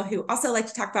with people who also like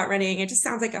to talk about running. It just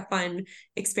sounds like a fun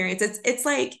experience. It's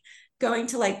like going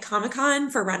to like Comic-Con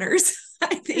for runners,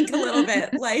 I think a little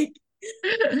bit like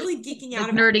really geeking Like out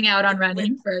about nerding out on with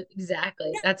running for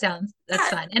exactly. That's yeah,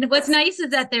 fun. And what's nice is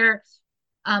that they're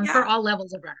for yeah, all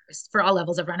levels of runners, for all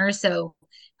levels of runners. So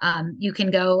you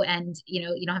can go and,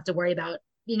 you don't have to worry about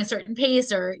being a certain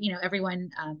pace or,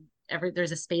 everyone,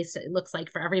 there's a space it looks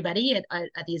like for everybody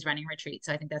at these running retreats.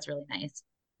 So I think that's really nice.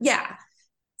 yeah.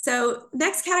 So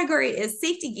next category is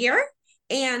safety gear.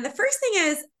 And the first thing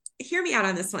is, hear me out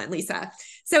on this one, Lisa.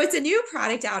 So it's a new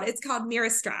product out. It's called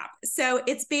Mirror Strap. So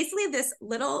it's basically this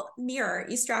little mirror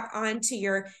you strap onto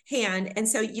your hand. And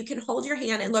so you can hold your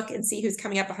hand and look and see who's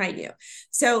coming up behind you.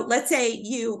 So let's say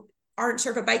you aren't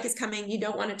sure if a bike is coming, you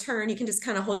don't want to turn, you can just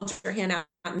kind of hold your hand out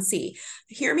and see.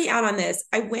 Hear me out on this.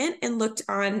 I went and looked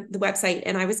on the website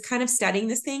and I was kind of studying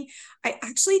this thing. I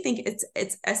actually think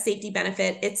it's a safety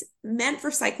benefit. It's meant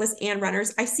for cyclists and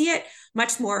runners. I see it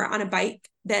much more on a bike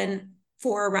than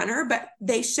for a runner, but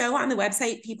they show on the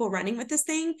website people running with this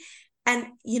thing. And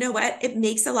you know what? It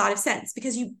makes a lot of sense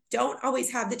because you don't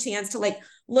always have the chance to like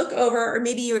look over, or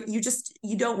maybe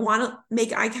you don't want to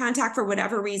make eye contact for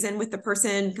whatever reason with the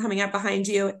person coming up behind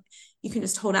you. You can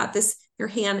just hold out your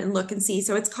hand and look and see.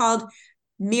 So it's called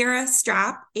Mirror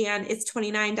Strap and it's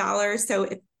 $29. So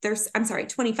if I'm sorry,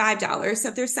 $25. So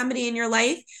if there's somebody in your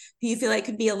life who you feel like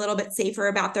could be a little bit safer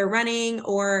about their running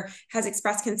or has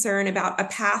expressed concern about a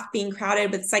path being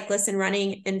crowded with cyclists and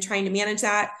running and trying to manage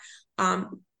that,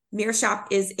 Mirror Strap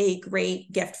is a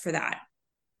great gift for that.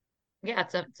 Yeah,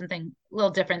 it's something a little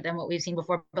different than what we've seen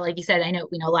before. But like you said,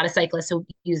 we know a lot of cyclists who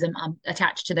use them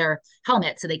attached to their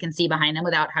helmet so they can see behind them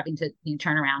without having to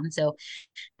turn around. So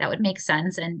that would make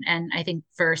sense. And I think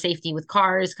for safety with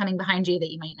cars coming behind you that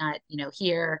you might not,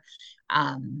 hear,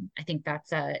 I think I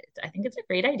think it's a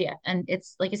great idea. And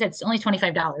it's like you said, it's only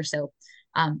 $25. So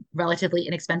relatively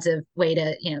inexpensive way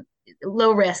to,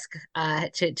 low risk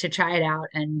to try it out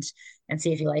and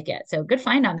see if you like it. So good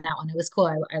find on that one. It was cool.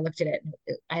 I looked at it.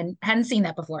 I hadn't seen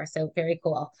that before. So very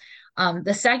cool.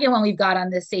 The second one we've got on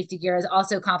this safety gear is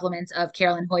also compliments of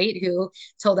Carolyn Hoyt, who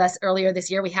told us earlier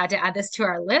this year we had to add this to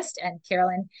our list. And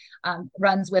Carolyn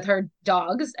runs with her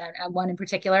dogs, one in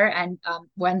particular, and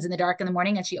runs in the dark in the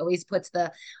morning. And she always puts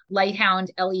the Lighthound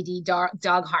LED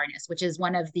dog harness, which is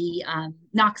one of the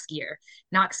Knox gear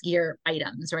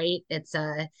items, right? It's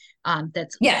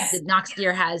that's Yes. the Knox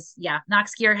gear has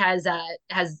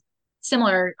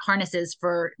similar harnesses,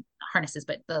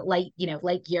 but the light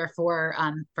gear for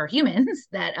humans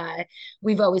that I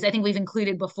think we've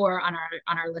included before on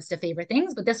our list of favorite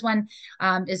things. But this one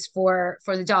is for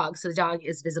the dog, so the dog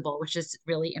is visible, which is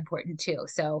really important too.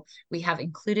 So we have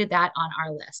included that on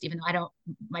our list, even though I don't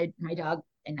my dog.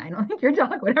 And I don't think your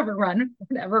dog would ever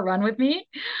run with me.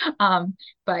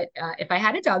 But if I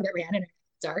had a dog that ran in the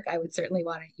dark, I would certainly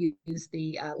want to use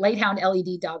the Lighthound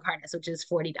LED dog harness, which is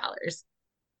 $40.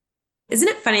 Isn't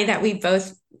it funny that we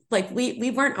both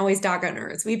we weren't always dog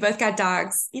owners. We both got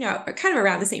dogs, kind of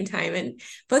around the same time. And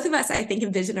both of us, I think,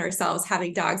 envision ourselves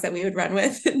having dogs that we would run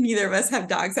with. And neither of us have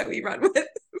dogs that we run with.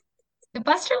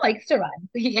 Buster likes to run.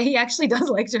 He actually does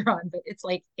like to run, but it's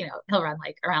like, he'll run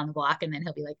like around the block and then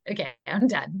he'll be like, okay, I'm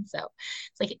done. So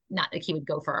it's like not like he would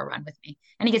go for a run with me.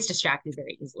 And he gets distracted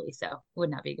very easily. So would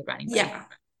not be a good running buddy. Yeah.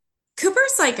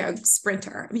 Cooper's like a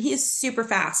sprinter. I mean, he is super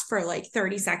fast for like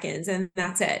 30 seconds and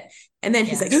that's it. And then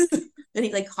he's like, then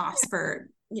he like coughs for,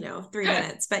 3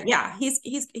 minutes. But yeah,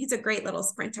 he's a great little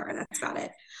sprinter. That's about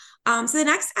it. So the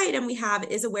next item we have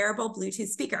is a wearable Bluetooth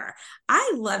speaker.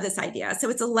 I love this idea. So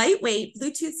it's a lightweight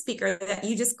Bluetooth speaker that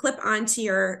you just clip onto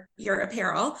your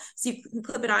apparel. So you can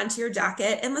clip it onto your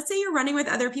jacket. And let's say you're running with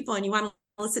other people and you want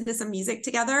to listen to some music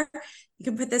together, you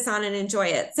can put this on and enjoy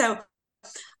it. So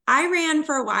I ran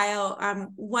for a while.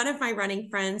 One of my running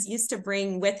friends used to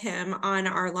bring with him on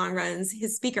our long runs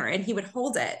his speaker and he would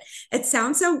hold it. It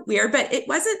sounds so weird, but it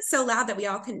wasn't so loud that we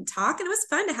all couldn't talk. And it was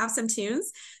fun to have some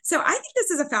tunes. So I think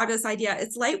this is a fabulous idea.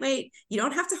 It's lightweight. You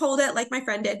don't have to hold it like my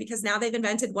friend did because now they've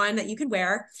invented one that you can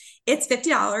wear. It's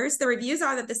 $50. The reviews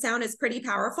are that the sound is pretty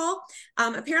powerful.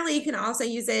 Apparently you can also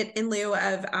use it in lieu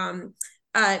of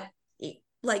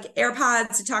like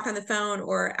AirPods to talk on the phone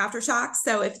or AfterShokz.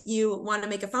 So if you want to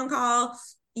make a phone call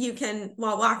you can,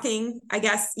 while walking, I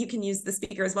guess you can use the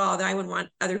speaker as well, although I wouldn't want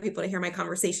other people to hear my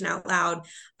conversation out loud.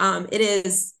 It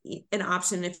is an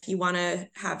option if you want to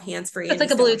have hands-free. It's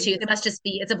like a Bluetooth. It must just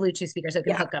be, it's a Bluetooth speaker. So it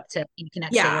can hook up to, you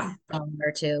connect to your phone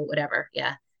or to whatever.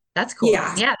 Yeah. That's cool.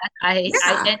 Yeah.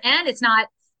 And it's not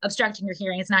obstructing your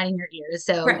hearing. It's not in your ears.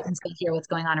 So you can still hear what's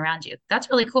going on around you. That's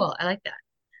really cool. I like that.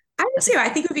 I do too. I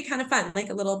think it would be kind of fun, like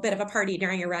a little bit of a party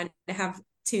during a run to have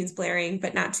tunes blaring,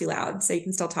 but not too loud. So you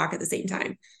can still talk at the same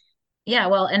time. Yeah,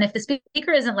 well, and if the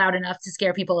speaker isn't loud enough to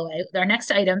scare people away, our next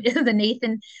item is the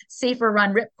Nathan Safer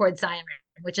Run Ripcord Siren,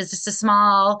 which is just a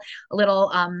small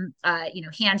little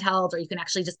handheld, or you can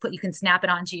actually just you can snap it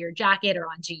onto your jacket or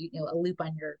onto a loop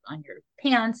on your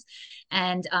pants,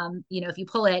 and if you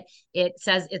pull it, it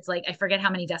says, it's like, I forget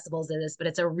how many decibels it is, but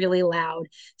it's a really loud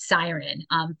siren.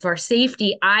 For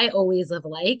safety, I always have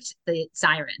liked the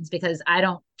sirens because I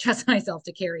don't trust myself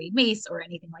to carry mace or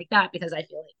anything like that, because I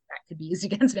feel like that could be used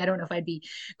against me. I don't know if I'd be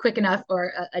quick enough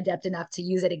or adept enough to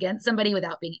use it against somebody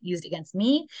without being used against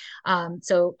me.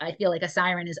 So I feel like a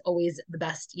siren is always the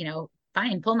best,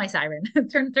 fine, pull my siren,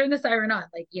 turn the siren on,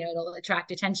 like, it'll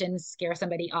attract attention, scare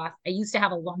somebody off. I used to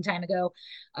have a long time ago,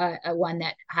 a one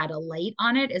that had a light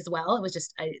on it as well. It was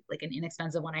just like an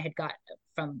inexpensive one I had got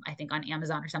from, I think, on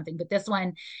Amazon or something. But this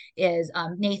one is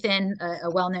Nathan,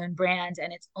 a well-known brand,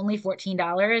 and it's only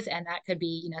 $14. And that could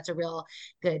be, it's a real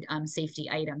good safety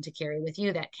item to carry with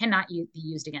you that cannot be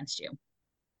used against you.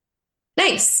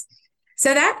 Nice.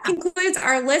 So that concludes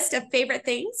our list of favorite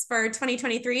things for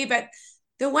 2023. But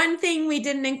the one thing we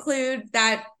didn't include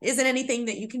that isn't anything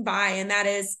that you can buy, and that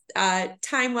is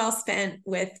time well spent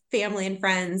with family and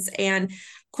friends, and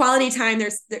quality time.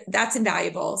 That's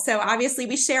invaluable. So obviously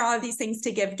we share all of these things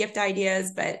to give gift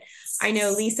ideas, but I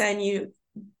know Lisa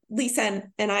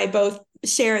and I both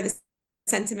share the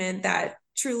sentiment that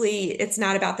truly it's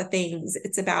not about the things.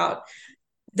 It's about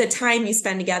the time you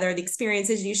spend together, the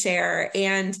experiences you share.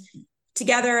 And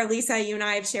together, Lisa, you and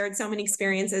I have shared so many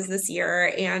experiences this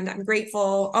year, and I'm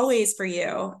grateful always for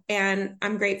you. And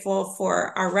I'm grateful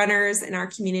for our runners and our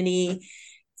community.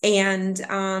 And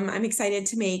I'm excited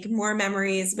to make more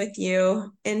memories with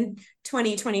you in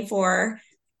 2024.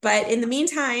 But in the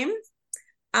meantime,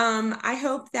 I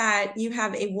hope that you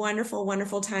have a wonderful,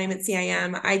 wonderful time at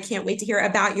CIM. I can't wait to hear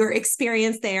about your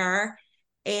experience there.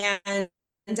 And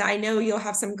I know you'll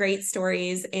have some great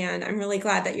stories, and I'm really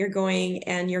glad that you're going,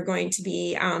 and you're going to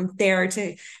be there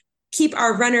to keep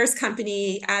our runners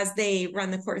company as they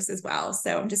run the course as well.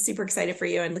 So I'm just super excited for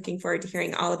you and looking forward to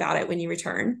hearing all about it when you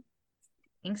return.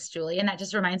 Thanks, Julie. And that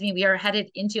just reminds me,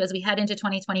 as we head into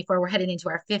 2024, we're headed into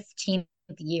our 15th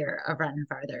year of Run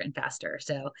Farther and Faster.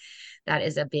 So that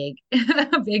is a big,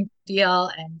 a big deal.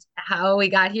 And how we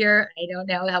got here, I don't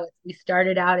know. We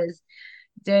started out as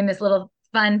doing this little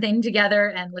fun thing together,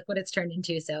 and look what it's turned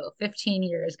into. So 15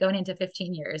 years, going into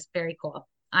 15 years. Very cool.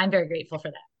 I'm very grateful for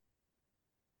that.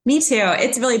 Me too.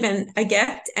 It's really been a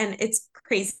gift, and it's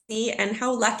crazy. And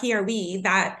how lucky are we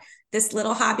that this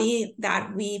little hobby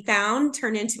that we found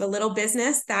turned into a little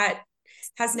business that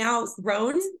has now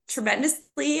grown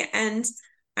tremendously. And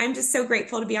I'm just so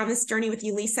grateful to be on this journey with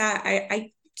you, Lisa.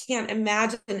 I can't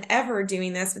imagine ever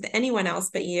doing this with anyone else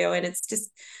but you. And it's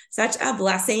just such a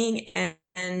blessing.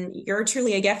 And you're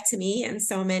truly a gift to me and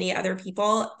so many other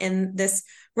people in this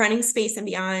running space and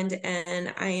beyond.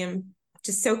 And I am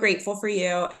just so grateful for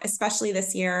you, especially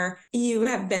this year. You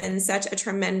have been such a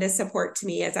tremendous support to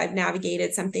me as I've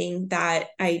navigated something that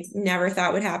I never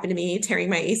thought would happen to me, tearing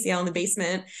my ACL in the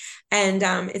basement. And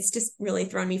it's just really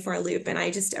thrown me for a loop. And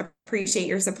I just appreciate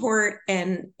your support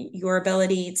and your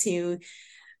ability to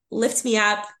lift me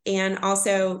up and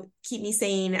also keep me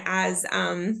sane as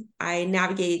I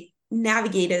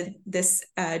navigated this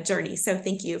journey. So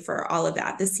thank you for all of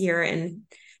that this year, and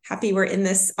happy we're in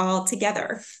this all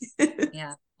together.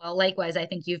 Yeah. Well, likewise, I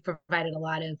think you've provided a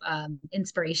lot of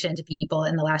inspiration to people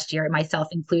in the last year, myself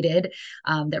included,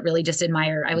 that really just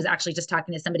admire. I was actually just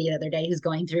talking to somebody the other day who's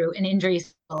going through an injury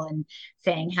and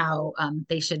saying how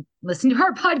they should listen to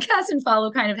our podcast and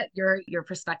follow kind of your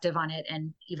perspective on it.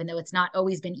 And even though it's not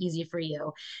always been easy for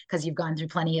you, because you've gone through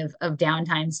plenty of down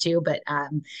times too, but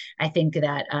I think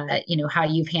that, how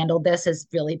you've handled this has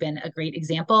really been a great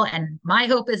example. And my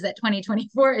hope is that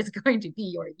 2024 is going to be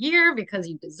your year, because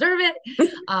you deserve it.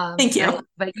 Thank you.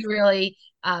 But you really,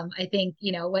 I think,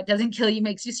 what doesn't kill you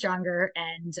makes you stronger.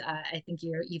 And I think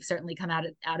you've certainly come out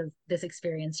of this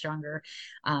experience stronger.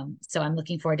 So I'm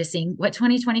looking forward to seeing what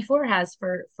 2024 has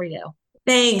for you.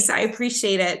 Thanks. I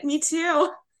appreciate it. Me too.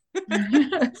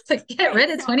 So get rid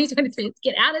of 2023. Let's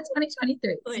get out of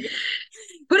 2023.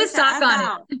 Put a sock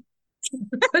on it.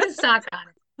 Put a sock on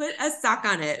it. Put a sock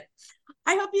on it.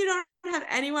 I hope you don't have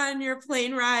anyone on your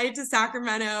plane ride to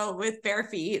Sacramento with bare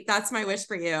feet. That's my wish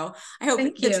for you. I hope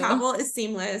Thank the you. travel is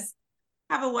seamless.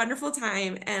 Have a wonderful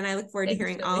time, and I look forward to Thanks,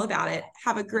 hearing Julie. all about it.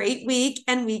 Have a great week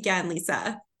and weekend,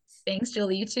 Lisa. Thanks,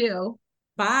 Julie. You too.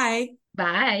 Bye.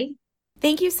 Bye.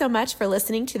 Thank you so much for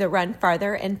listening to the Run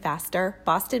Farther and Faster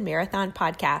Boston Marathon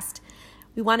podcast.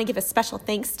 We want to give a special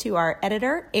thanks to our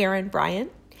editor, Aaron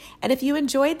Bryant. And if you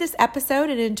enjoyed this episode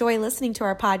and enjoy listening to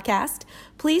our podcast,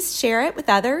 please share it with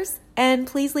others, and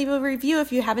please leave a review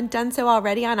if you haven't done so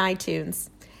already on iTunes.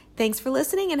 Thanks for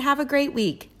listening and have a great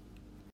week.